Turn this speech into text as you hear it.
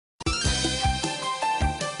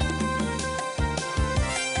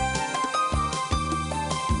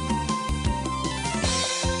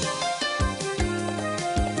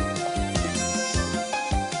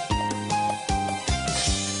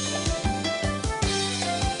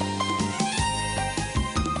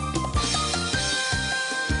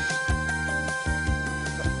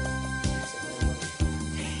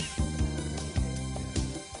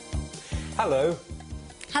Hello.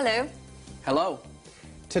 Hello. Hello.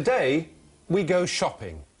 Today, we go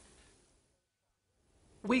shopping.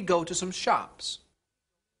 We go to some shops.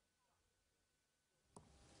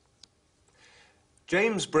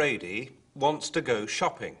 James Brady wants to go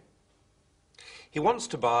shopping. He wants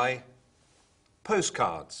to buy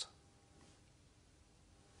postcards,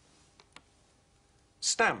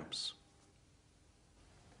 stamps,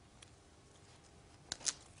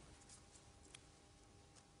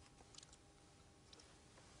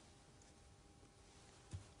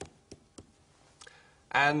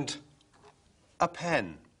 and a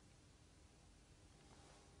pen.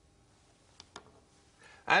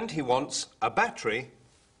 And he wants a battery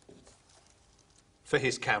for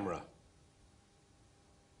his camera.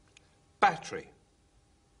 Battery.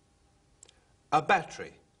 A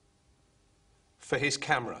battery for his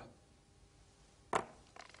camera.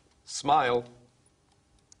 Smile.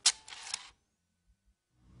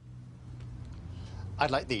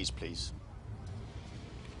 I'd like these, please.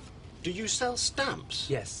 Do you sell stamps?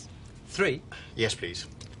 Yes. 3? Yes, please.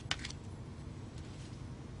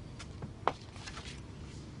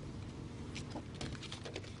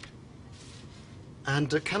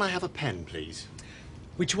 And can I have a pen, please?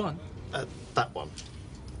 Which one? That one.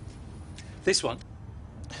 This one?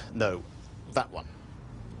 No, that one.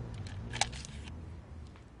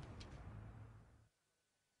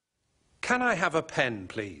 Can I have a pen,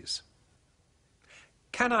 please?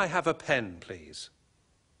 Can I have a pen, please?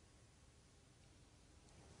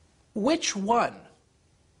 Which one?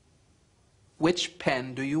 Which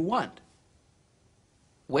pen do you want?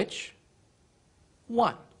 Which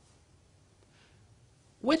one?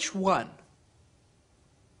 Which one?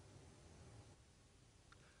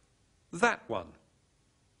 That one.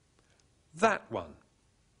 That one.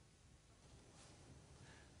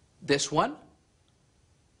 This one?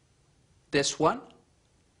 This one?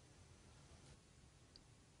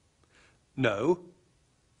 No,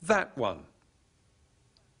 that one.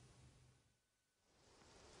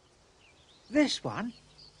 This one?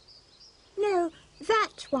 No,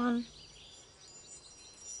 that one.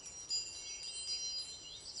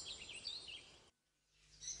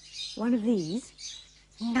 One of these?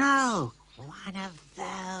 No, one of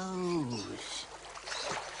those.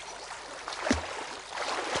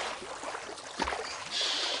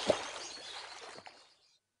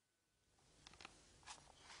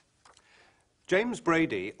 James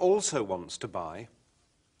Brady also wants to buy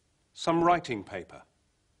some writing paper.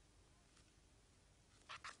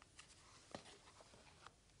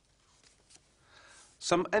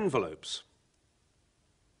 Some envelopes.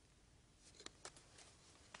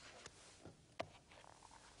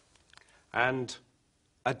 And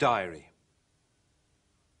a diary.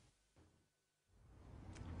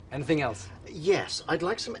 Anything else? Yes, I'd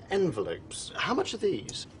like some envelopes. How much are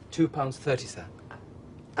these? £2.30, sir.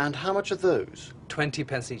 And how much are those? 20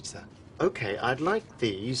 pence each, sir. Okay, I'd like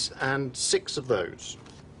these and 6 of those.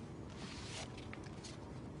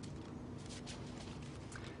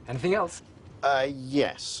 Anything else?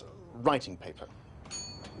 Yes, writing paper.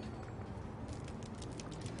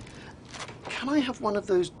 Can I have one of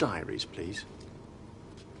those diaries, please?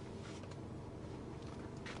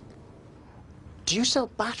 Do you sell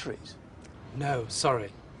batteries? No,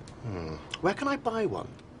 sorry. Where can I buy one?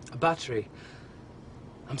 A battery.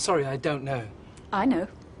 I'm sorry, I don't know. I know.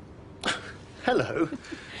 Hello.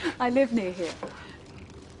 I live near here.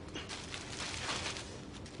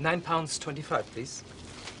 £9.25, please.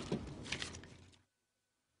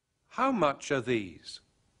 How much are these?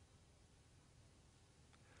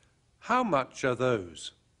 How much are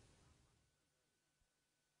those?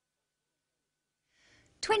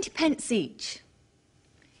 20 pence each.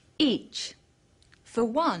 Each. For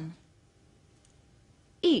one.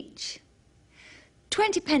 Each.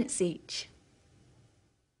 20 pence each.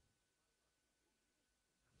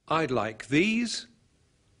 I'd like these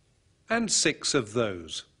and 6 of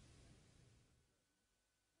those.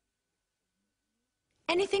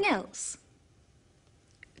 Anything else?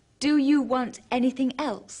 Do you want anything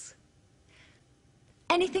else?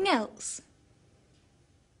 Anything else?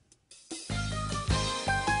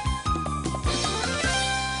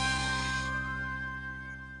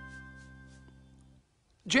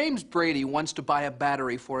 James Brady wants to buy a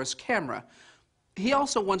battery for his camera. He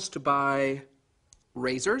also wants to buy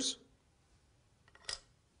razors,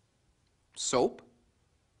 soap,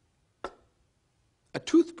 a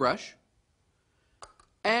toothbrush,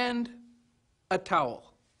 and a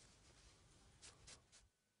towel.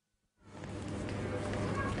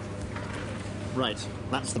 Right,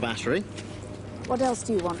 that's the battery. What else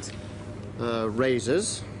do you want?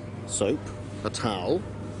 Razors, soap, a towel.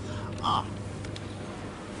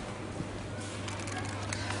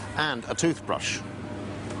 And a toothbrush.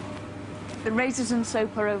 The razors and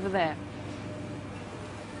soap are over there.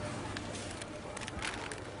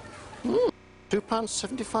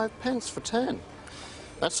 £2.75 for 10.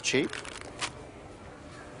 That's cheap.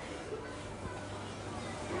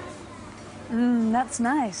 That's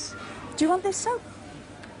nice. Do you want this soap?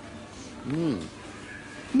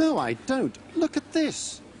 No, I don't. Look at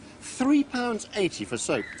this. £3.80 for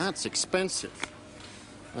soap. That's expensive.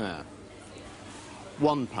 There.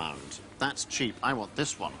 £1. That's cheap. I want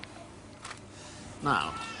this one.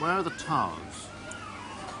 Now, where are the towels?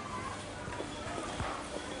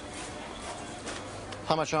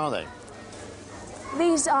 How much are they?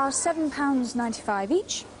 These are £7.95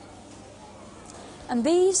 each. And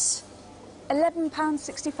these,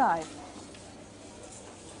 £11.65.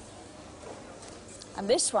 And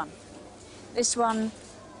this one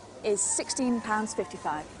is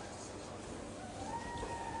 £16.55.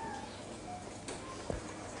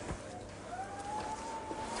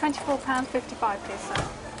 £24.55, please, sir.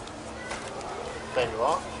 There you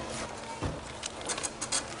are.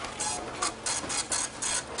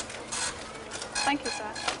 Thank you,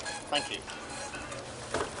 sir. Thank you.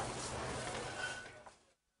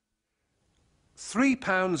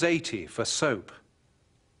 £3.80 for soap.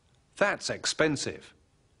 That's expensive.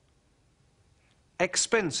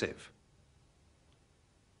 Expensive.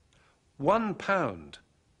 £1.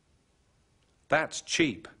 That's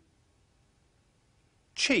cheap.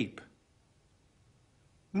 Cheap.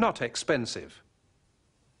 Not expensive.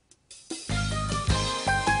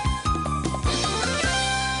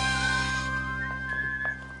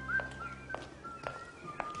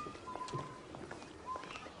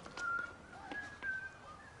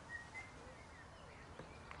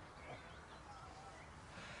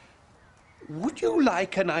 Would you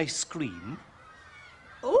like an ice cream?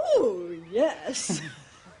 Oh, yes.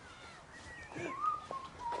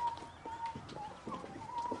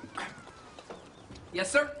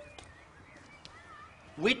 Yes, sir?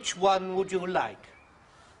 Which one would you like?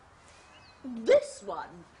 This one,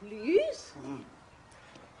 please.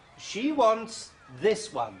 She wants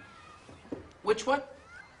this one. Which one?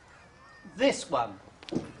 This one.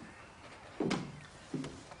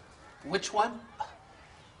 Which one?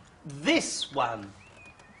 This one.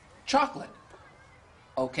 Chocolate.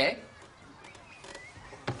 Okay.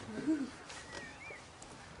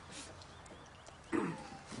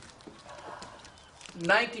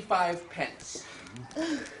 £95.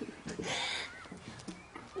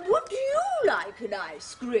 Would you like an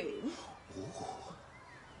ice cream?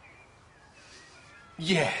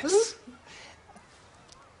 Yes.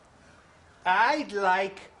 I'd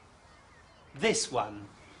like this one.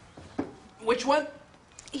 Which one?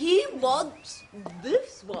 He wants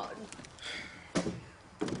this one.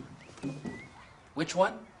 Which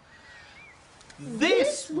one?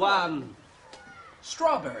 This one.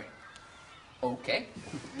 Strawberry. Okay.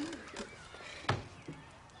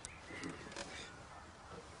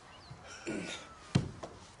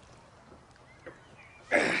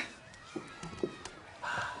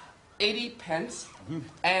 £80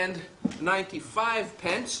 and 95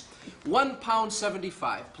 pence.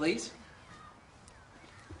 £1.75, please.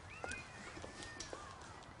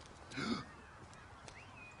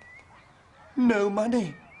 No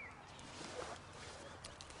money.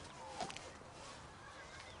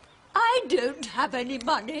 I don't have any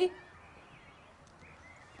money.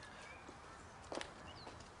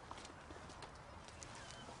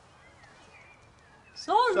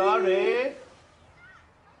 Sorry. Sorry.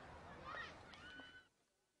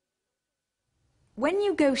 When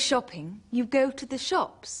you go shopping, you go to the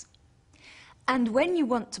shops. And when you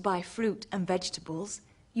want to buy fruit and vegetables,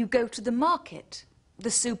 you go to the market,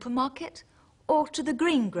 the supermarket, or to the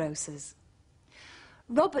greengrocers.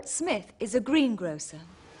 Robert Smith is a greengrocer.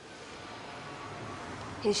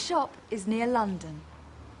 His shop is near London.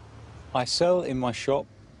 I sell in my shop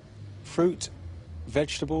fruit,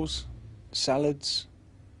 vegetables, salads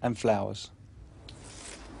and flowers.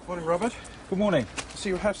 Morning, Robert. Good morning. So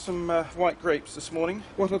you have some white grapes this morning.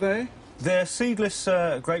 What are they? They're seedless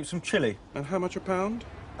grapes from Chile. And how much a pound?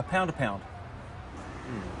 A pound.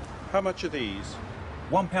 How much are these?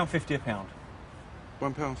 £1.50 a pound.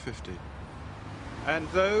 £1.50. And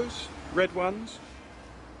those red ones?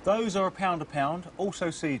 Those are a pound, also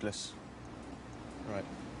seedless. Right.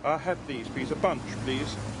 I'll have these, please. A bunch,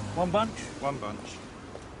 please. One bunch? One bunch.